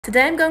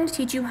Today I'm going to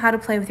teach you how to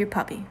play with your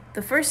puppy.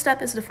 The first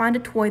step is to find a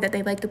toy that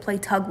they like to play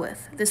tug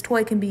with. This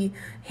toy can be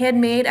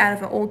handmade out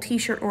of an old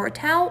t-shirt or a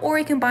towel, or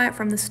you can buy it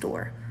from the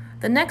store.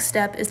 The next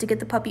step is to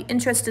get the puppy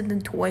interested in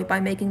the toy by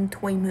making the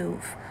toy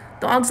move.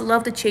 Dogs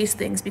love to chase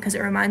things because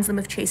it reminds them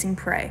of chasing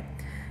prey.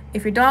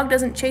 If your dog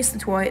doesn't chase the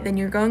toy, then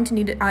you're going to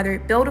need to either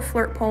build a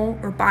flirt pole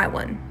or buy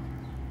one.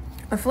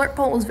 A flirt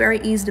pole is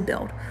very easy to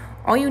build.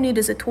 All you need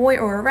is a toy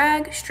or a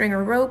rag, string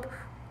or rope,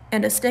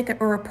 and a stick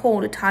or a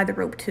pole to tie the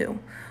rope to.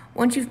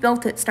 Once you've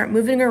built it, start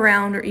moving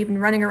around or even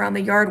running around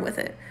the yard with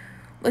it.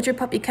 Let your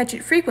puppy catch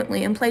it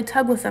frequently and play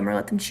tug with them or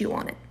let them chew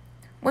on it.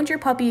 Once your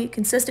puppy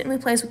consistently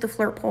plays with the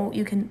flirt pole,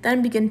 you can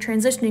then begin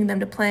transitioning them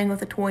to playing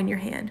with a toy in your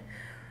hand.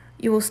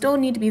 You will still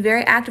need to be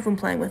very active when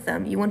playing with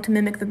them. You want to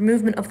mimic the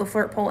movement of the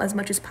flirt pole as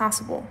much as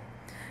possible.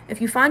 If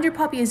you find your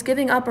puppy is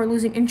giving up or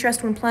losing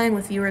interest when playing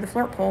with you or the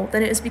flirt pole,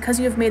 then it is because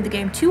you have made the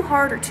game too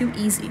hard or too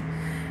easy.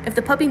 If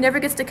the puppy never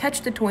gets to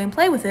catch the toy and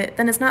play with it,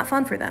 then it's not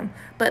fun for them.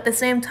 But at the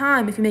same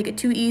time, if you make it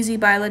too easy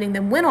by letting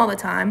them win all the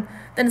time,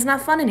 then it's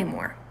not fun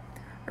anymore.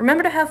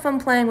 Remember to have fun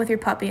playing with your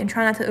puppy and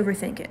try not to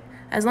overthink it.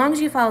 As long as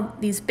you follow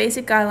these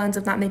basic guidelines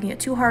of not making it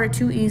too hard or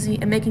too easy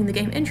and making the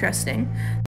game interesting,